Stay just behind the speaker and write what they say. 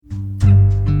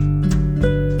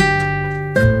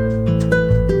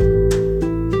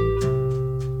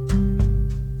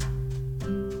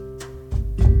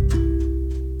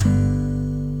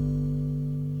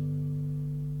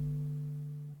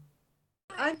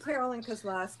Carolyn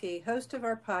Kozlowski, host of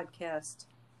our podcast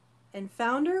and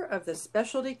founder of the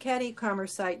specialty cat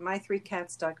e-commerce site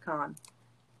my3cats.com.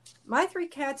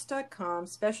 My3cats.com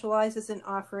specializes in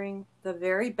offering the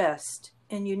very best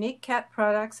in unique cat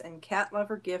products and cat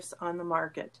lover gifts on the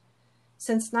market.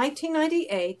 Since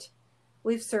 1998,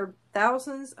 we've served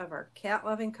thousands of our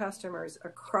cat-loving customers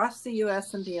across the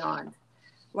U.S. and beyond.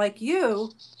 Like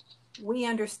you, we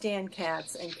understand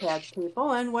cats and cat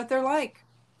people and what they're like.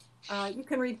 You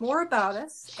can read more about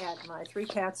us at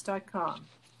my3cats.com.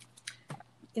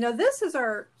 You know, this is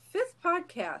our 5th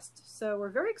podcast, so we're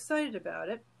very excited about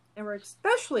it. And we're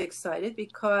especially excited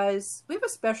because we have a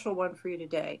special one for you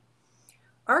today.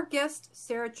 Our guest,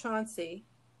 Sarah Chauncey,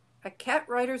 a Cat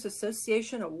Writers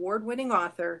Association award-winning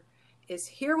author, is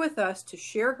here with us to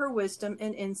share her wisdom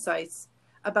and insights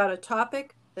about a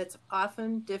topic that's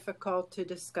often difficult to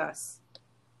discuss: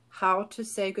 how to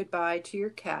say goodbye to your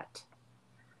cat.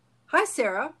 Hi,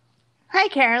 Sarah. Hi,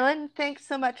 Carolyn. Thanks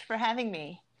so much for having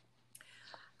me.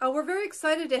 We're very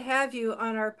excited to have you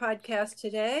on our podcast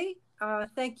today.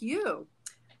 Thank you.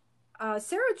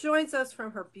 Sarah joins us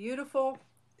from her beautiful,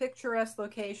 picturesque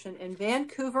location in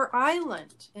Vancouver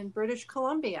Island in British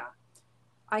Columbia.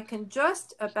 I can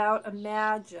just about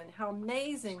imagine how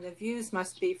amazing the views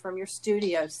must be from your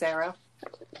studio, Sarah.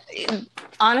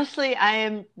 Honestly, I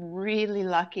am really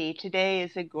lucky. Today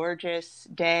is a gorgeous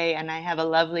day, and I have a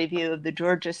lovely view of the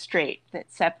Georgia Strait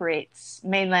that separates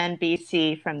mainland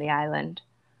BC from the island.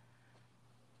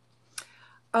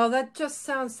 Oh, that just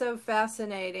sounds so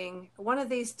fascinating. One of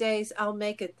these days, I'll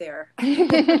make it there.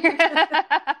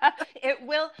 It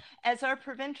will, as our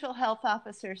provincial health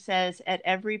officer says at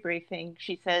every briefing,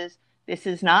 she says, "This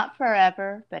is not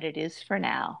forever, but it is for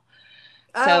now."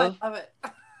 Oh, I love it.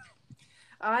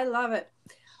 I love it.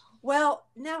 Well,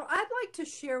 now I'd like to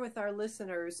share with our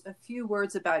listeners a few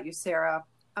words about you, Sarah.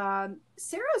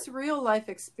 Sarah's real life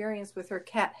experience with her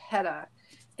cat, Hedda,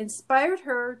 inspired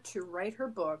her to write her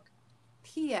book,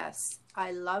 P.S.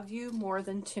 I Love You More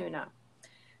Than Tuna.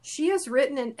 She has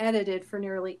written and edited for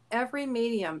nearly every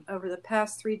medium over the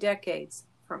past 3 decades,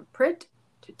 from print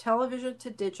to television to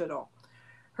digital.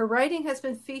 Her writing has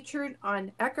been featured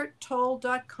on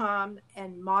EchartTolle.com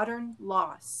and Modern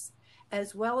Loss,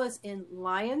 as well as in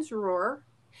Lion's Roar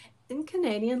in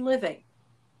Canadian Living.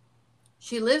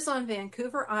 She lives on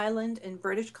Vancouver Island in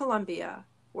British Columbia,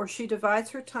 where she divides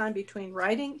her time between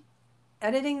writing,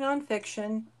 editing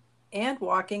nonfiction, and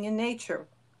walking in nature.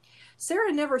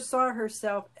 Sarah never saw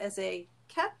herself as a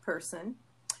cat person,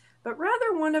 but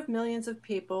rather one of millions of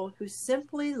people who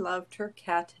simply loved her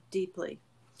cat deeply.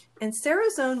 In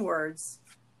Sarah's own words,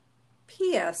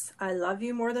 P.S. I Love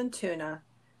You More Than Tuna,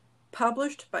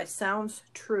 published by Sounds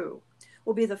True,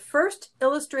 will be the first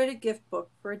illustrated gift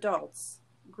book for adults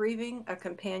grieving a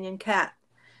companion cat.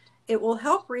 It will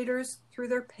help readers through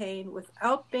their pain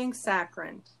without being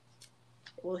saccharine.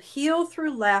 It will heal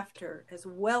through laughter as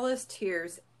well as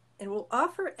tears, and will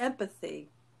offer empathy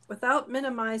without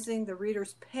minimizing the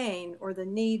reader's pain or the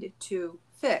need to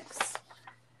fix.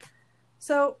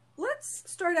 So let's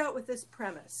start out with this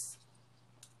premise.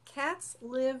 Cats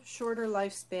live shorter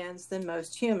lifespans than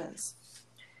most humans.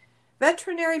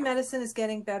 Veterinary medicine is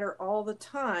getting better all the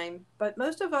time, but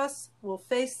most of us will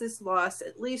face this loss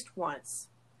at least once.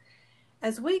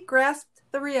 As we grasp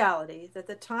the reality that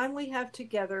the time we have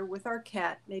together with our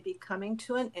cat may be coming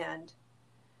to an end,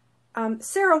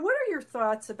 Sarah, what are your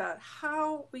thoughts about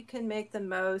how we can make the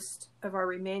most of our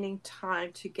remaining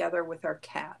time together with our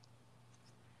cat?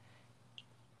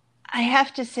 I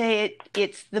have to say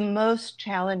it's the most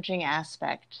challenging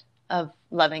aspect of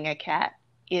loving a cat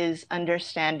is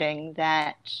understanding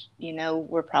that,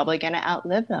 we're probably going to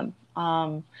outlive them.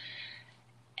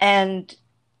 And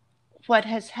what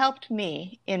has helped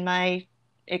me in my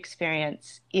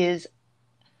experience is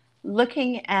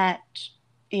looking at,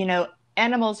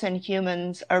 animals and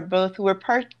humans are both, we're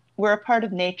a part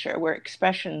of nature. We're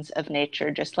expressions of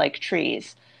nature, just like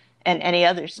trees and any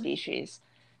other species.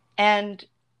 And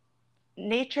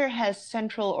nature has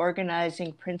central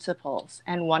organizing principles,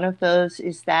 and one of those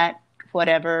is that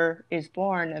whatever is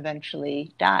born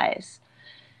eventually dies.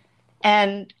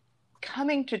 And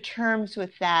coming to terms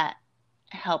with that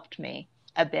helped me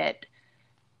a bit,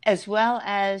 as well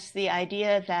as the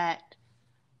idea that,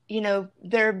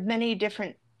 there are many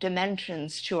different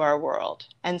dimensions to our world.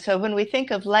 And so when we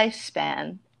think of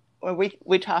lifespan, or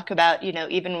we talk about,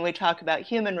 even when we talk about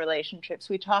human relationships,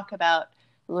 we talk about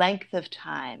length of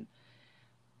time.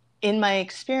 In my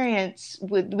experience,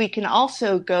 we can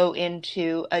also go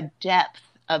into a depth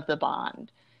of the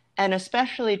bond, and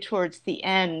especially towards the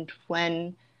end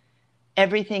when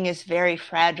everything is very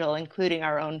fragile, including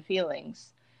our own feelings.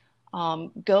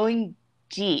 going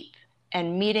deep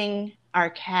and meeting our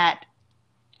cat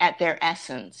at their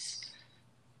essence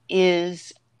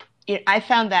is, I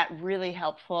found that really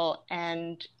helpful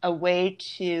and a way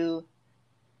to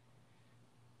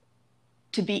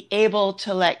be able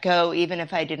to let go even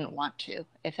if I didn't want to,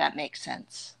 if that makes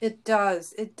sense. It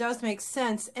does. It does make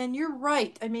sense. And you're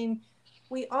right. I mean,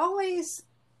 we always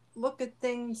look at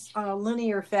things on a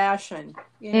linear fashion,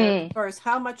 as far as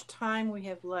how much time we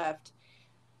have left.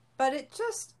 But it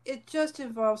just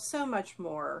involves so much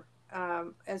more,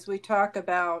 as we talk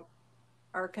about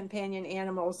our companion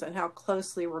animals and how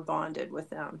closely we're bonded with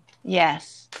them.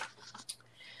 Yes.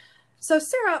 So,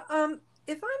 Sarah,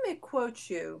 if I may quote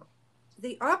you,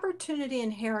 the opportunity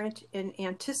inherent in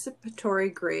anticipatory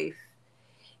grief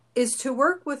is to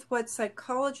work with what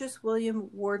psychologist William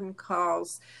Worden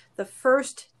calls the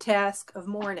first task of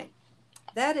mourning.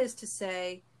 That is to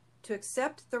say, to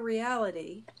accept the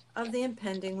reality of the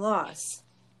impending loss.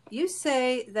 You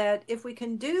say that if we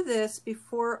can do this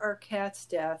before our cat's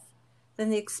death, then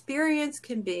the experience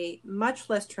can be much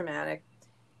less traumatic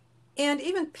and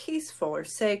even peaceful or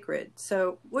sacred.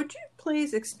 So would you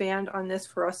please expand on this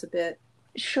for us a bit?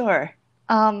 Sure.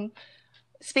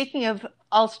 Speaking of,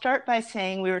 I'll start by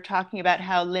saying we were talking about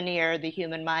how linear the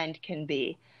human mind can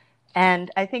be.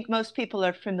 And I think most people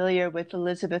are familiar with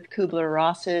Elizabeth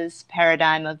Kubler-Ross's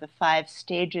paradigm of the 5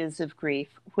 stages of grief,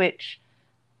 which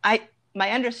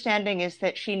my understanding is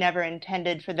that she never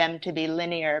intended for them to be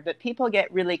linear, but people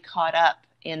get really caught up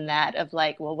in that of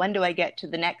like, well, when do I get to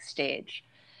the next stage?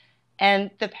 And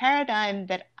the paradigm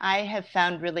that I have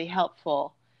found really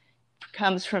helpful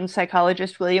comes from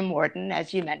psychologist William Worden,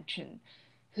 as you mentioned,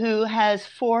 who has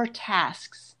 4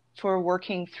 tasks for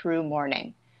working through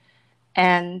mourning.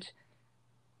 And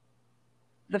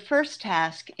the first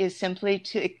task is simply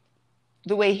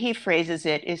the way he phrases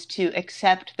it is to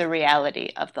accept the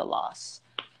reality of the loss.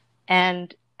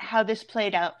 And how this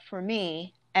played out for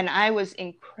me, and I was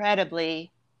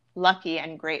incredibly lucky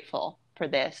and grateful for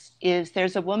this, is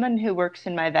there's a woman who works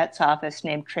in my vet's office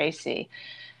named Tracy.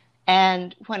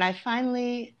 And when I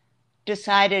finally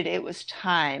decided it was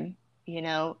time,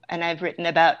 and I've written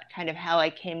about kind of how I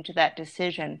came to that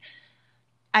decision,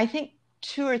 I think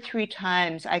 2 or 3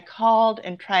 times I called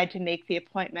and tried to make the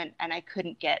appointment and I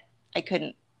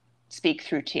couldn't speak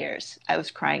through tears. I was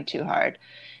crying too hard.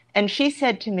 And she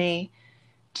said to me,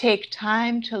 take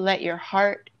time to let your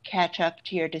heart catch up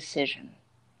to your decision.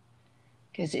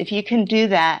 Because if you can do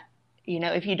that,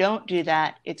 if you don't do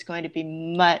that, it's going to be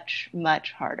much,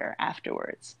 much harder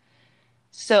afterwards.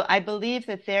 So I believe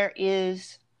that there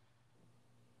is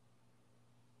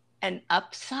an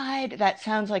upside. That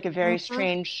sounds like a very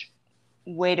strange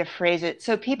way to phrase it.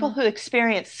 So people who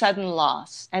experience sudden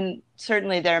loss, and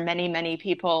certainly there are many, many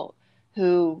people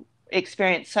who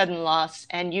experience sudden loss,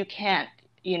 and you can't,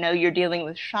 you're dealing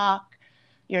with shock,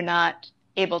 you're not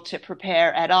able to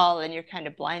prepare at all, and you're kind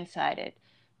of blindsided.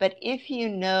 But if you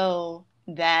know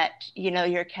that,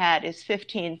 your cat is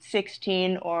 15,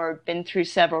 16, or been through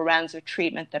several rounds of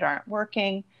treatment that aren't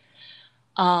working,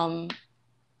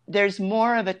 there's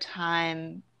more of a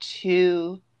time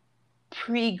to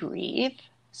pre-grieve,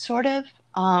 sort of.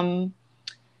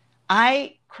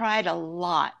 I cried a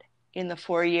lot in the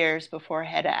 4 years before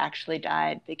Hedda actually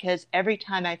died, because every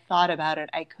time I thought about it,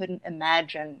 I couldn't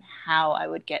imagine how I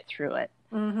would get through it.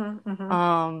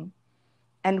 And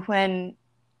when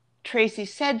Tracy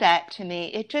said that to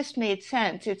me, it just made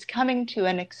sense. It's coming to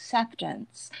an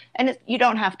acceptance. And you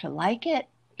don't have to like it.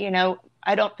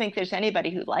 I don't think there's anybody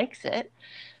who likes it.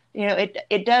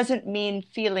 It doesn't mean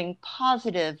feeling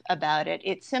positive about it.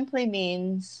 It simply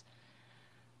means,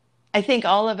 I think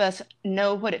all of us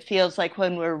know what it feels like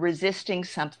when we're resisting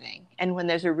something and when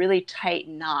there's a really tight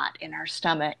knot in our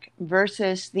stomach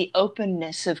versus the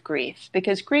openness of grief,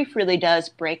 because grief really does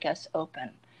break us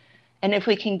open. And if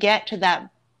we can get to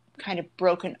that kind of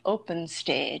broken open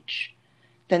stage,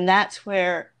 then that's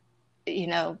where,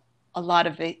 a lot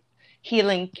of the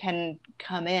healing can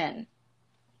come in.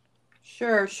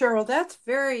 Sure. Well, that's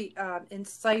very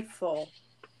insightful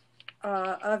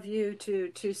of you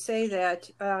to say that.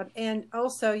 And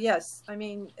also, yes, I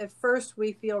mean, at first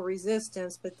we feel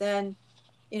resistance, but then,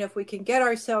 if we can get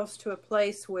ourselves to a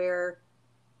place where,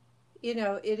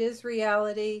 it is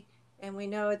reality and we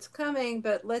know it's coming,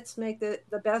 but let's make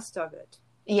the best of it.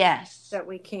 Yes. That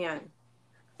we can.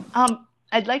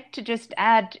 I'd like to just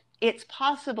add, it's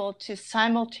possible to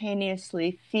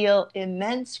simultaneously feel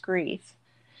immense grief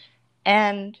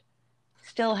and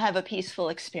still have a peaceful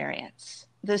experience.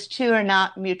 Those two are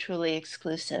not mutually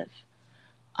exclusive.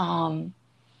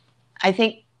 I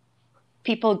think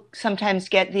people sometimes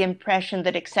get the impression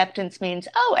that acceptance means,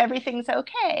 oh, everything's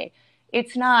okay.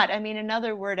 It's not. I mean,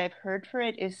 another word I've heard for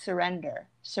it is surrender,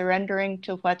 surrendering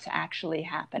to what's actually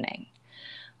happening.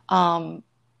 Um,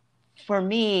 for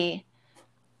me,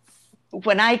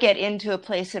 when I get into a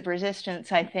place of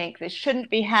resistance, I think this shouldn't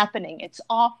be happening. It's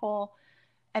awful.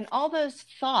 And all those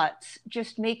thoughts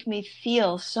just make me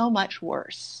feel so much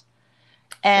worse.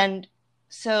 And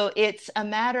so it's a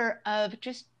matter of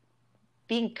just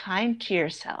being kind to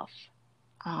yourself.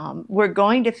 We're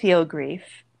going to feel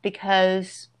grief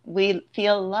because we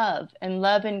feel love, and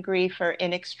love and grief are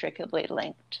inextricably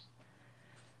linked.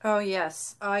 Oh,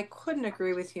 yes. I couldn't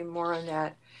agree with you more on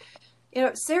that. You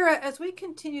know, Sarah, as we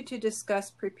continue to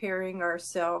discuss preparing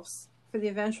ourselves for the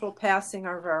eventual passing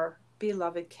of our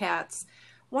beloved cats,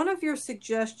 one of your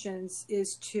suggestions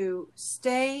is to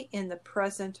stay in the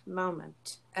present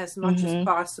moment as much as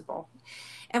possible.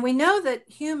 And we know that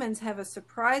humans have a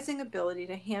surprising ability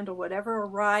to handle whatever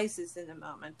arises in the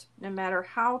moment, no matter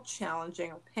how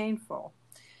challenging or painful.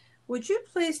 Would you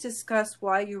please discuss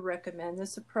why you recommend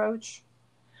this approach?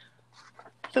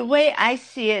 The way I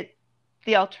see it,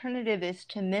 the alternative is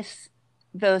to miss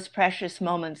those precious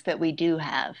moments that we do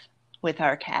have with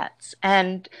our cats.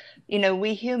 And, you know,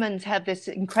 we humans have this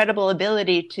incredible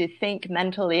ability to think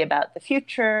mentally about the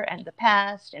future and the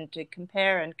past and to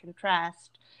compare and contrast.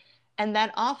 And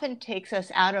that often takes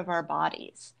us out of our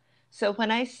bodies. So when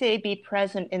I say be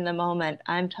present in the moment,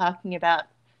 I'm talking about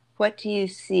what do you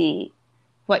see?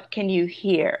 What can you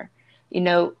hear? You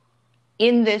know,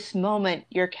 in this moment,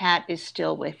 your cat is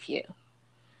still with you.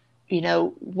 You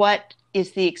know, what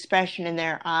is the expression in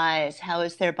their eyes? How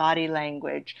is their body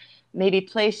language? Maybe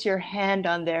place your hand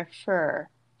on their fur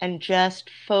and just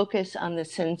focus on the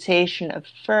sensation of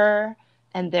fur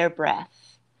and their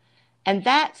breath. And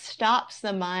that stops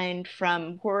the mind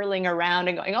from whirling around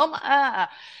and going, oh my,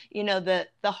 you know, the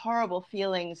horrible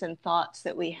feelings and thoughts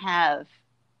that we have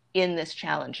in this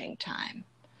challenging time.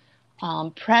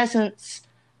 Presence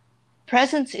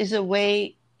is a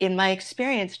way, in my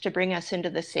experience, to bring us into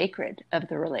the sacred of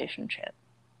the relationship.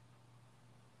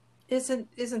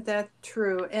 Isn't that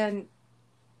true? And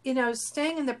you know,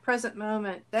 staying in the present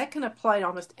moment, that can apply to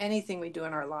almost anything we do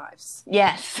in our lives.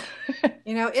 Yes.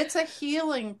 You know, it's a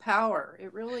healing power.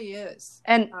 It really is.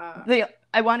 And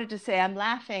I wanted to say I'm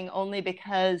laughing only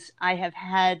because I have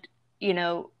had, you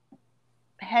know,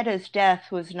 Hedda's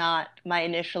death was not my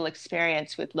initial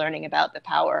experience with learning about the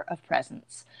power of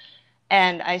presence.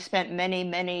 And I spent many,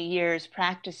 many years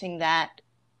practicing that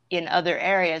in other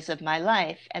areas of my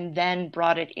life and then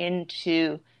brought it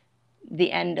into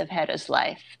the end of Hedda's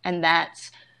life. And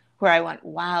that's where I went,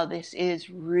 wow, this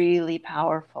is really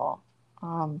powerful.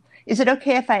 Is it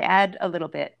okay if I add a little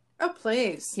bit? Oh,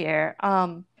 please. Here.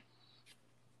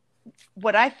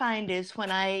 What I find is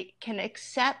when I can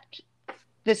accept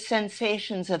the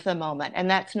sensations of the moment, and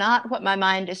that's not what my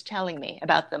mind is telling me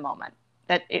about the moment.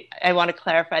 I want to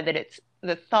clarify that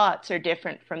the thoughts are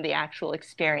different from the actual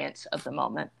experience of the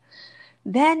moment.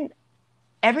 Then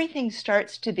everything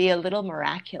starts to be a little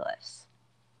miraculous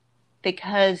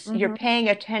because you're paying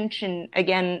attention.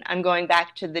 Again, I'm going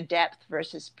back to the depth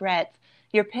versus breadth.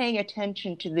 You're paying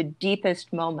attention to the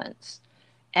deepest moments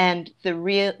and the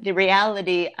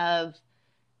reality of,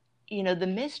 you know, the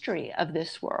mystery of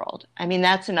this world. I mean,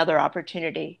 that's another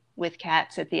opportunity with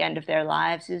cats at the end of their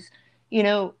lives is, you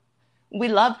know, we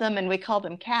love them and we call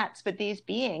them cats, but these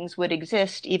beings would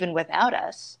exist even without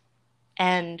us.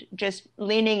 And just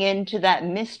leaning into that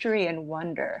mystery and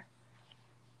wonder.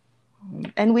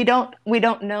 And we don't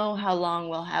know how long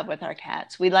we'll have with our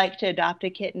cats. We like to adopt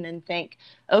a kitten and think,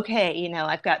 okay, you know,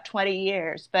 I've got 20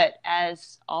 years. But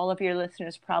as all of your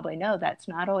listeners probably know, that's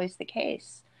not always the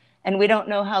case. And we don't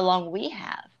know how long we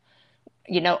have,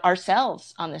 you know,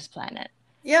 ourselves on this planet.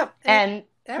 Yep. And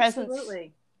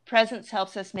absolutely. Presence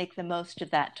helps us make the most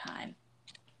of that time.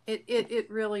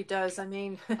 It really does. I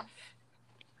mean,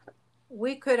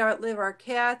 we could outlive our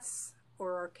cats,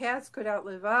 or our cats could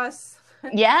outlive us.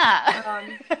 Yeah.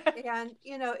 And,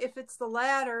 you know, if it's the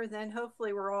latter, then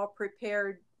hopefully we're all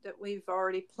prepared, that we've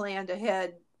already planned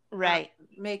ahead. Right.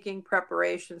 Making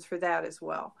preparations for that as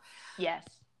well. Yes.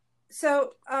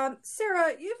 So,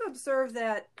 Sarah, you've observed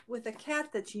that with a cat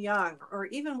that's young, or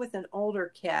even with an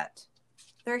older cat,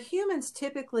 their humans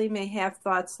typically may have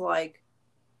thoughts like,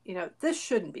 you know, this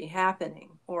shouldn't be happening,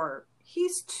 or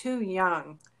he's too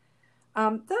young.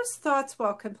 Those thoughts,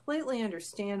 while completely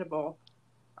understandable,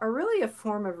 are really a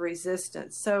form of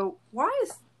resistance. So why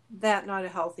is that not a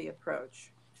healthy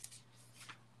approach?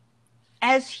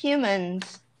 As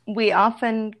humans, we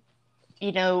often,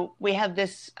 you know, we have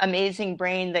this amazing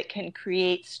brain that can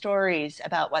create stories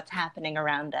about what's happening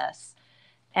around us.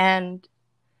 And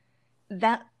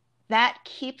that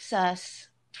keeps us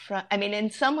from, I mean,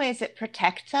 in some ways it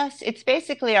protects us. It's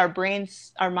basically our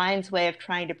mind's way of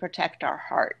trying to protect our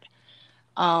heart.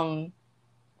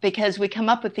 Because we come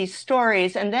up with these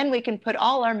stories and then we can put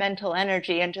all our mental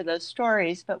energy into those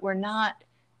stories, but we're not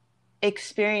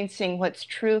experiencing what's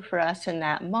true for us in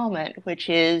that moment, which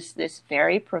is this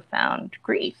very profound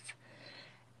grief.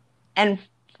 And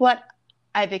what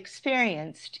I've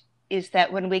experienced is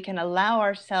that when we can allow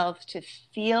ourselves to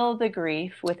feel the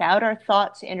grief without our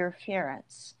thoughts'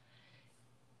 interference,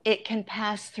 it can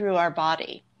pass through our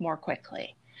body more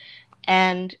quickly.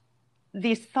 And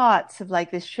these thoughts of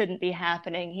like, this shouldn't be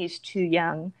happening, he's too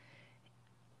young,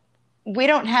 we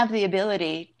don't have the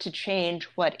ability to change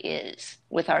what is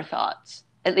with our thoughts,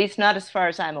 at least not as far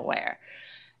as I'm aware.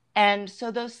 And so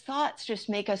those thoughts just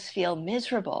make us feel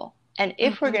miserable. And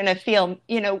if we're going to feel,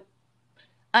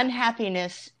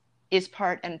 unhappiness is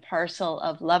part and parcel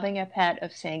of loving a pet,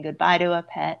 of saying goodbye to a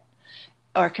pet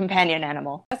or companion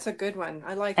animal. That's a good one.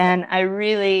 I like and that. I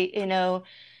really,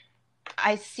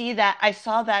 I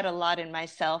saw that a lot in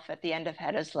myself at the end of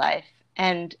Hedda's life.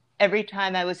 And every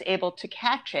time I was able to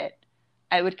catch it,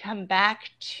 I would come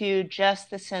back to just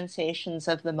the sensations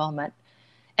of the moment.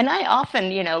 And I often,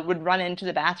 would run into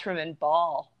the bathroom and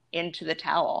bawl into the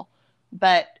towel.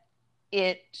 But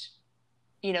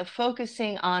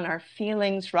focusing on our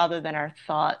feelings rather than our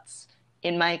thoughts,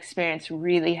 in my experience,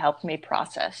 really helped me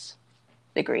process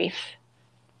the grief.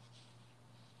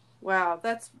 Wow,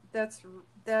 that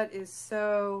is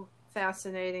so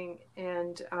fascinating,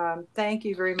 and thank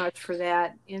you very much for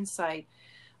that insight.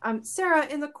 Sarah,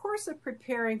 in the course of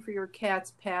preparing for your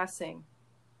cat's passing,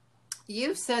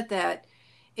 you've said that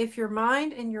if your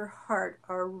mind and your heart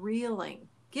are reeling,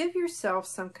 give yourself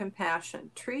some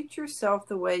compassion. Treat yourself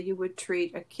the way you would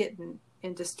treat a kitten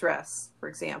in distress, for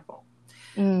example.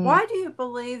 Why do you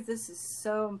believe this is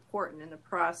so important in the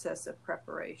process of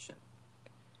preparation?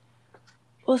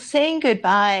 Well, saying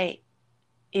goodbye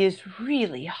is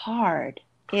really hard.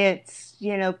 It's,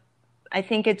 I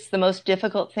think it's the most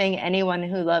difficult thing anyone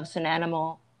who loves an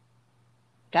animal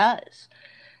does.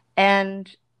 And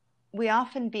we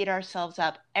often beat ourselves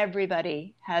up.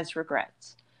 Everybody has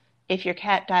regrets. If your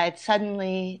cat died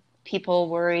suddenly, people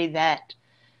worry that,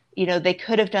 they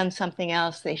could have done something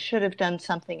else. They should have done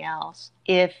something else.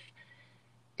 If,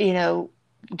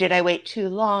 did I wait too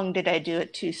long? Did I do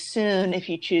it too soon? If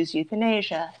you choose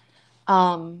euthanasia.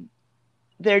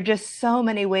 There are just so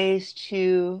many ways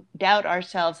to doubt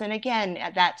ourselves. And again,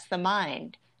 that's the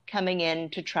mind coming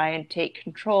in to try and take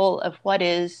control of what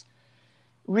is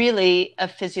really a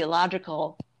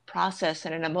physiological process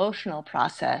and an emotional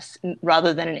process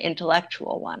rather than an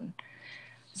intellectual one.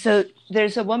 So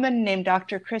there's a woman named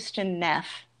Dr. Kristin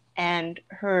Neff, and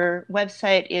her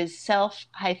website is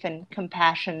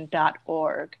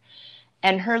self-compassion.org.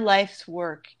 And her life's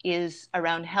work is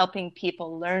around helping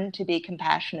people learn to be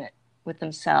compassionate with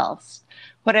themselves.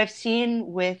 What I've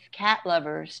seen with cat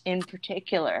lovers in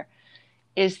particular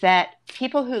is that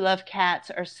people who love cats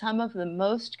are some of the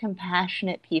most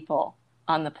compassionate people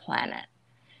on the planet.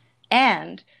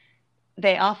 And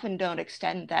they often don't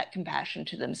extend that compassion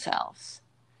to themselves.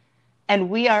 And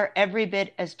we are every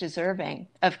bit as deserving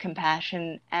of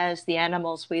compassion as the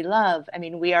animals we love. I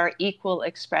mean, we are equal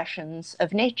expressions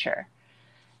of nature.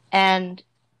 And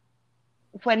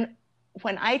when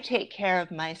I take care of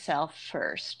myself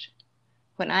first,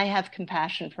 when I have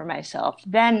compassion for myself,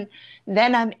 then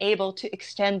I'm able to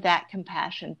extend that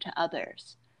compassion to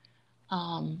others.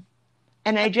 And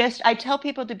I tell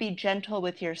people to be gentle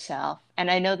with yourself. And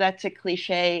I know that's a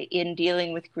cliche in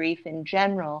dealing with grief in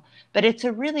general, but it's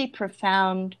a really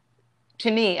profound, to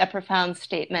me, a profound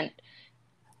statement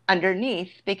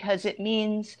underneath, because it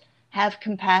means have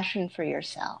compassion for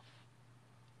yourself.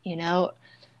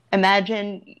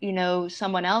 Imagine,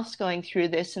 someone else going through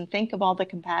this and think of all the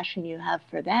compassion you have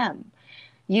for them.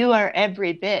 You are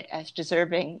every bit as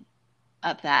deserving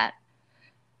of that.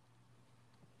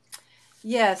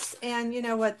 Yes, and you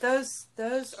know what? Those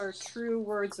are true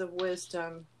words of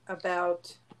wisdom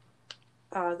about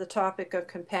the topic of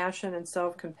compassion and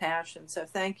self-compassion. So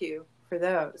thank you for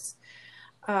those.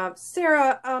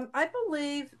 Sarah, I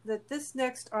believe that this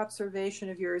next observation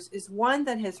of yours is one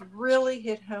that has really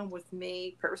hit home with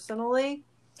me personally.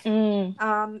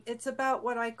 It's about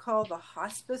what I call the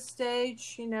hospice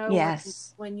stage,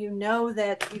 Yes. when you know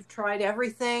that you've tried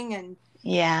everything and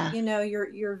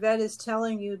your vet is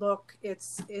telling you, look,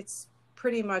 it's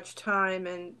pretty much time,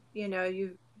 and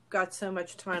you've got so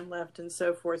much time left and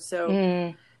so forth.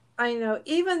 So I know,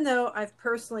 even though I've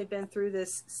personally been through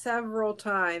this several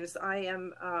times,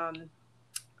 I'm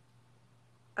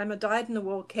a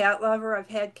dyed-in-the-wool cat lover. I've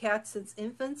had cats since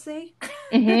infancy.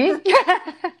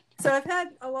 So I've had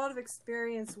a lot of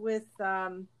experience with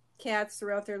cats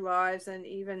throughout their lives and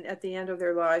even at the end of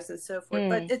their lives and so forth.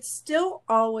 But it's still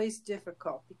always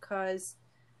difficult because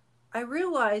I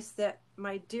realize that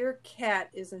my dear cat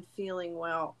isn't feeling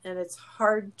well, and it's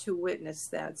hard to witness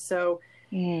that. So,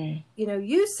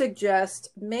 you suggest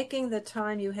making the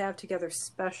time you have together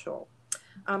special.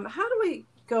 How do we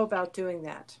go about doing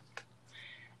that?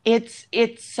 It's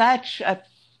such a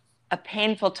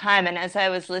painful time. And as I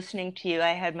was listening to you,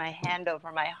 I had my hand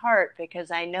over my heart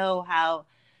because I know how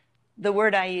the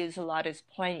word I use a lot is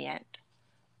poignant.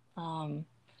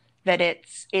 That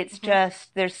it's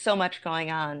just, there's so much going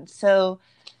on. So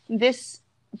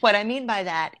what I mean by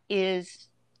that is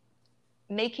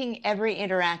making every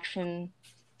interaction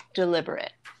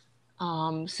deliberate.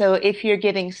 So if you're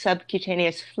giving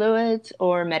subcutaneous fluids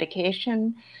or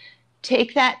medication,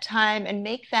 take that time and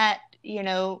make that,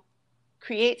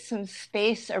 create some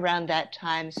space around that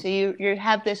time. So you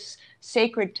have this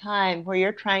sacred time where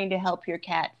you're trying to help your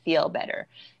cat feel better.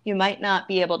 You might not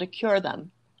be able to cure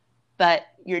them, but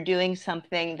you're doing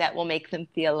something that will make them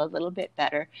feel a little bit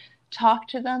better. Talk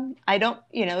to them.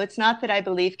 It's not that I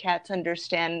believe cats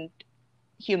understand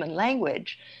human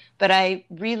language, but I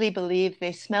really believe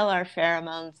they smell our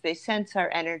pheromones, they sense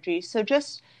our energy. So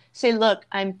just say, look,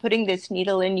 I'm putting this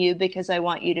needle in you because I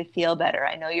want you to feel better.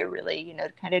 I know you're really,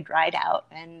 kind of dried out,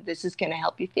 and this is going to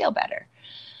help you feel better.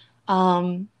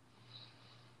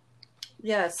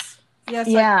 Yes.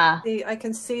 Yeah. I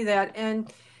can see that.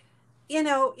 And,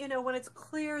 when it's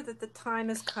clear that the time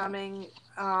is coming,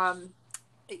 I've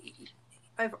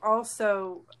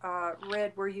also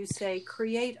read where you say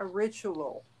create a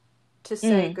ritual to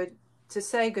say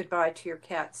goodbye to your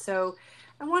cat. So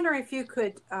I'm wondering if you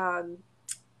could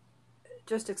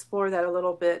just explore that a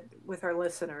little bit with our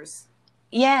listeners.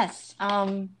 Yes.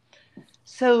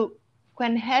 So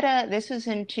when Hedda, this was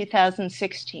in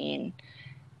 2016,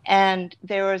 and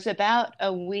there was about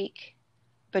a week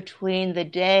between the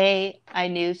day I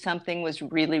knew something was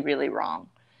really, really wrong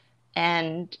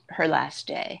and her last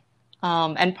day.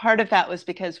 And part of that was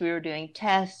because we were doing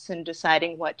tests and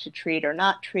deciding what to treat or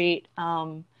not treat.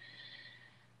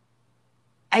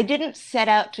 I didn't set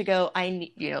out to go,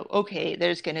 okay,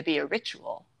 there's going to be a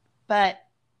ritual. But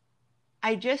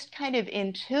I just kind of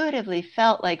intuitively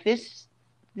felt like this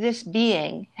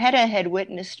being, Hedda, had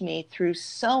witnessed me through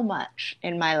so much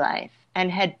in my life and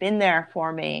had been there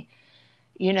for me,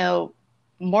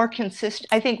 more consistent.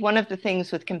 I think one of the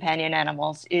things with companion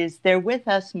animals is they're with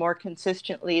us more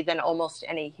consistently than almost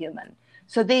any human.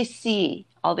 So they see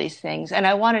all these things. And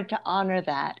I wanted to honor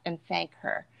that and thank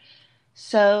her.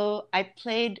 So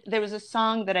there was a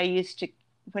song that I used to,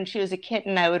 when she was a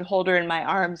kitten, I would hold her in my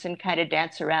arms and kind of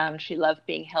dance around. She loved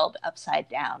being held upside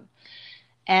down.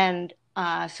 And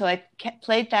so I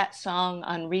played that song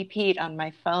on repeat on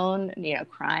my phone,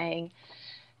 crying.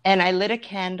 And I lit a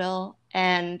candle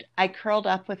and I curled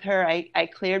up with her. I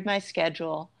cleared my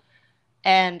schedule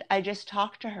and I just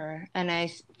talked to her and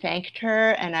I thanked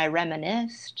her and I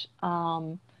reminisced.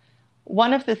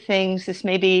 One of the things, this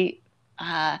may be,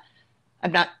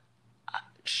 I'm not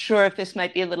sure if this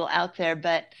might be a little out there,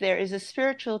 but there is a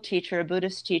spiritual teacher, a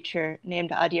Buddhist teacher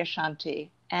named Adyashanti.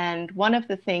 And one of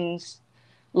the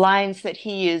lines that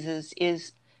he uses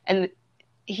is, and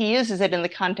he uses it in the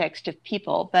context of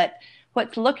people, but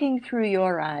what's looking through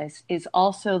your eyes is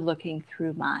also looking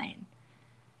through mine.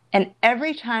 And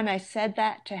every time I said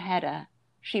that to Hedda,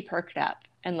 she perked up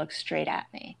and looked straight at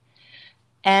me.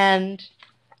 And,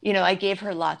 I gave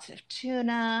her lots of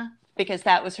tuna because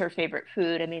that was her favorite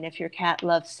food. I mean, if your cat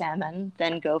loves salmon,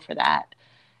 then go for that.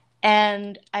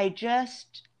 And I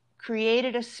just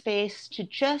created a space to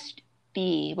just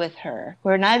be with her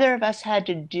where neither of us had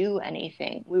to do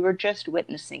anything. We were just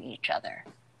witnessing each other.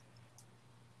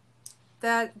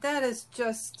 That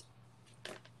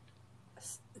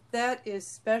is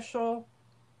special,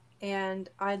 and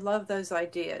I love those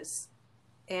ideas,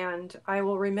 and I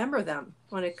will remember them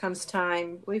when it comes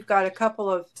time. We've got a couple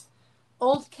of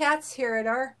old cats here at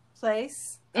our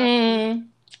place,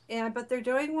 but they're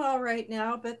doing well right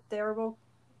now. But there will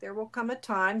come a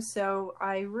time. So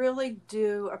I really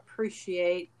do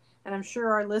appreciate, and I'm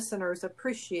sure our listeners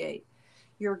appreciate,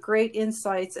 your great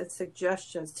insights and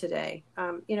suggestions today.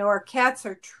 Our cats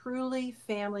are truly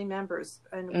family members,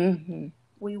 and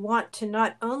we want to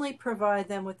not only provide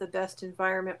them with the best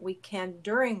environment we can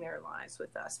during their lives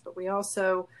with us, but we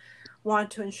also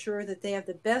want to ensure that they have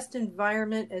the best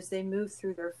environment as they move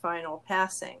through their final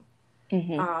passing.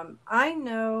 I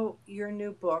know your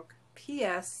new book,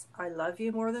 P.S. I Love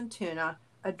You More Than Tuna,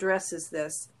 addresses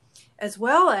this, as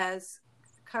well as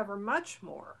cover much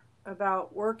more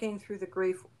about working through the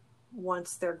grief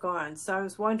once they're gone. So I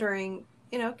was wondering,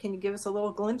 can you give us a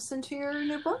little glimpse into your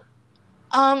new book?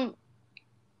 Um,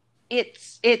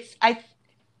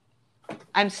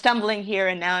 I'm stumbling here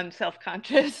and now I'm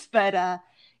self-conscious, but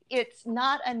it's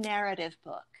not a narrative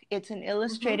book. It's an Mm-hmm.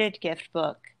 illustrated gift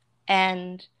book.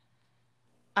 And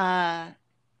uh,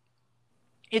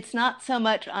 it's not so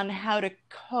much on how to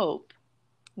cope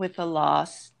with the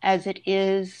loss as it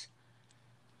is,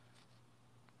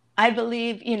 I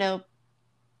believe,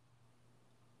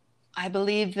 I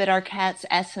believe that our cat's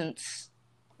essence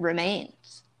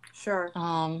remains. Sure.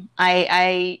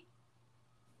 I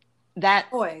that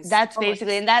Always, that's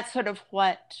basically, always. and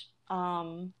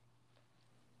um,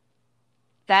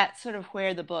 that's sort of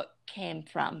where the book came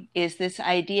from, is this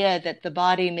idea that the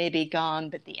body may be gone,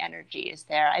 but the energy is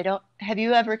there. Have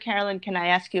you ever, Carolyn, can I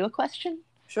ask you a question?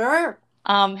 Sure.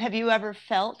 Have you ever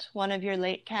felt one of your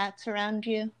late cats around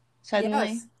you suddenly?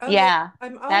 Yes. Oh, yeah. Yeah,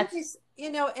 I'm that's, always,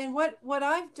 and what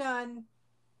I've done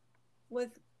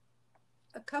with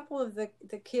a couple of the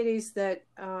kitties that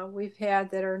we've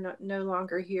had that are no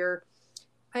longer here,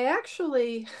 I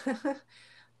actually,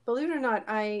 believe it or not,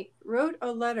 I wrote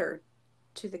a letter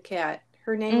to the cat.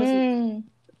 Her name was mm,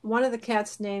 One of the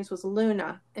cat's names was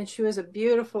Luna, and she was a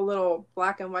beautiful little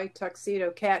black and white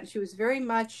tuxedo cat. And she was very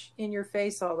much in your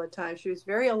face all the time. She was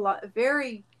very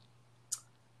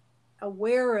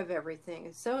aware of everything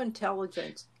and so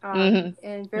intelligent, mm,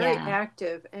 and very yeah.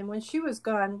 active. And when she was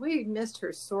gone, we missed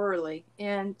her sorely.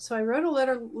 And so I wrote a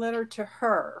letter to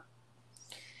her,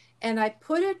 and I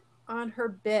put it on her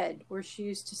bed where she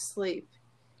used to sleep.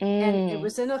 And it Mm,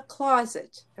 was in a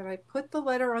closet. And I put the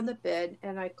letter on the bed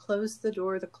and I closed the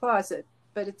door of the closet.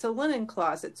 But it's a linen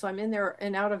closet, so I'm in there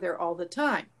and out of there all the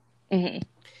time. mm,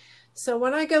 So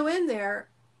when I go in there,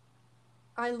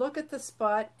 I look at the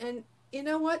spot, and you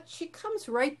know what? She comes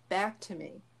right back to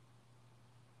me.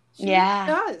 She really yeah,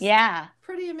 does. yeah.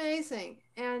 Pretty amazing.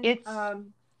 And, It's,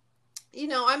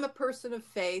 I'm a person of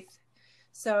faith.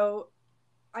 So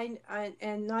and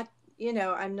not,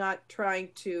 I'm not trying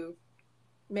to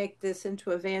make this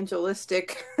into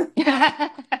evangelistic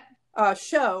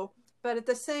show, but at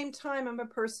the same time, I'm a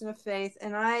person of faith,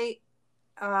 and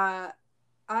uh,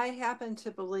 I happen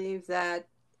to believe that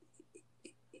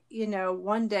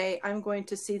one day I'm going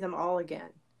to see them all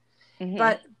again. mhm.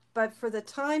 But for the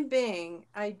time being,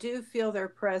 I do feel their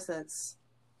presence.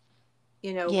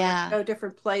 When I Yeah, go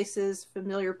different places,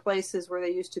 familiar places where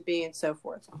they used to be, and so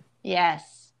forth.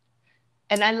 yes.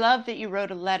 And I love that you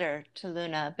wrote a letter to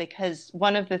Luna, because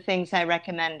one of the things I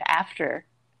recommend after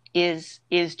is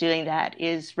doing that,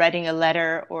 is writing a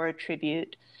letter or a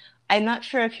tribute. I'm not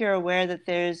sure if you're aware that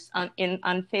there's on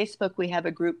Facebook we have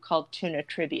a group called Tuna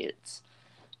Tributes,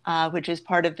 which is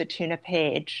part of the Tuna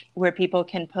page, where people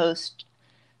can post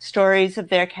stories of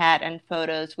their cat and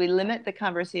photos. We limit the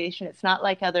conversation. It's not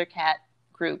like other cat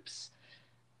groups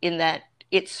in that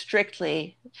it's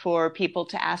strictly for people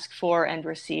to ask for and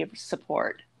receive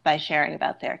support by sharing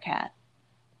about their cat.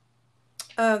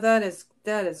 Oh, that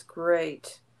is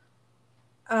great.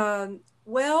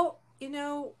 Well,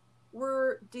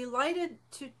 we're delighted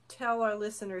to tell our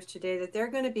listeners today that they're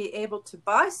going to be able to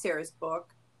buy Sarah's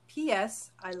book,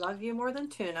 P.S. I Love You More Than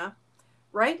Tuna,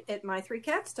 right at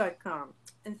my3cats.com.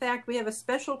 In fact, we have a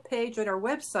special page on our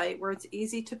website where it's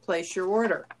easy to place your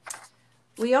order.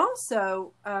 We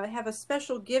also have a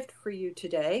special gift for you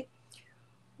today.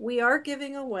 We are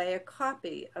giving away a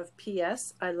copy of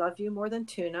P.S. I Love You More Than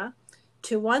Tuna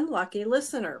to one lucky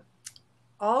listener.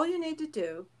 All you need to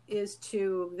do is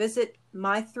to visit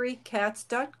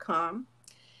my3cats.com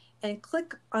and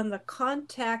click on the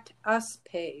Contact Us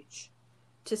page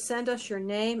to send us your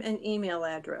name and email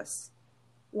address.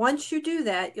 Once you do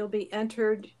that, you'll be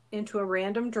entered into a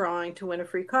random drawing to win a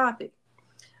free copy.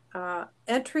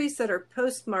 Entries that are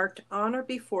postmarked on or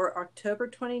before October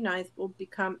 29th will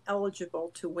become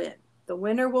eligible to win. The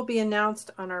winner will be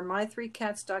announced on our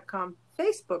my3cats.com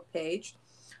Facebook page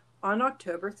on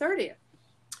October 30th.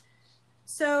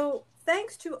 So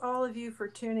thanks to all of you for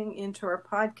tuning into our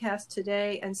podcast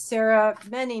today. And Sarah,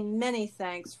 many, many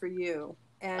thanks for you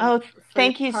and Oh, for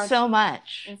thank you so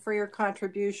much. your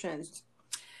contributions.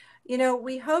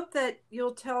 We hope that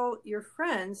you'll tell your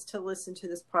friends to listen to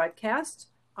this podcast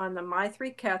on the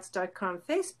my3cats.com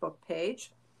Facebook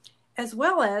page, as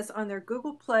well as on their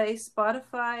Google Play,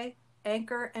 Spotify,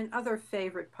 Anchor, and other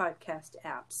favorite podcast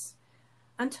apps.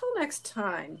 Until next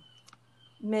time,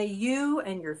 may you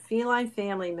and your feline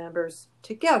family members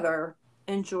together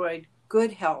enjoy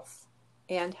good health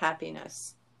and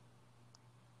happiness.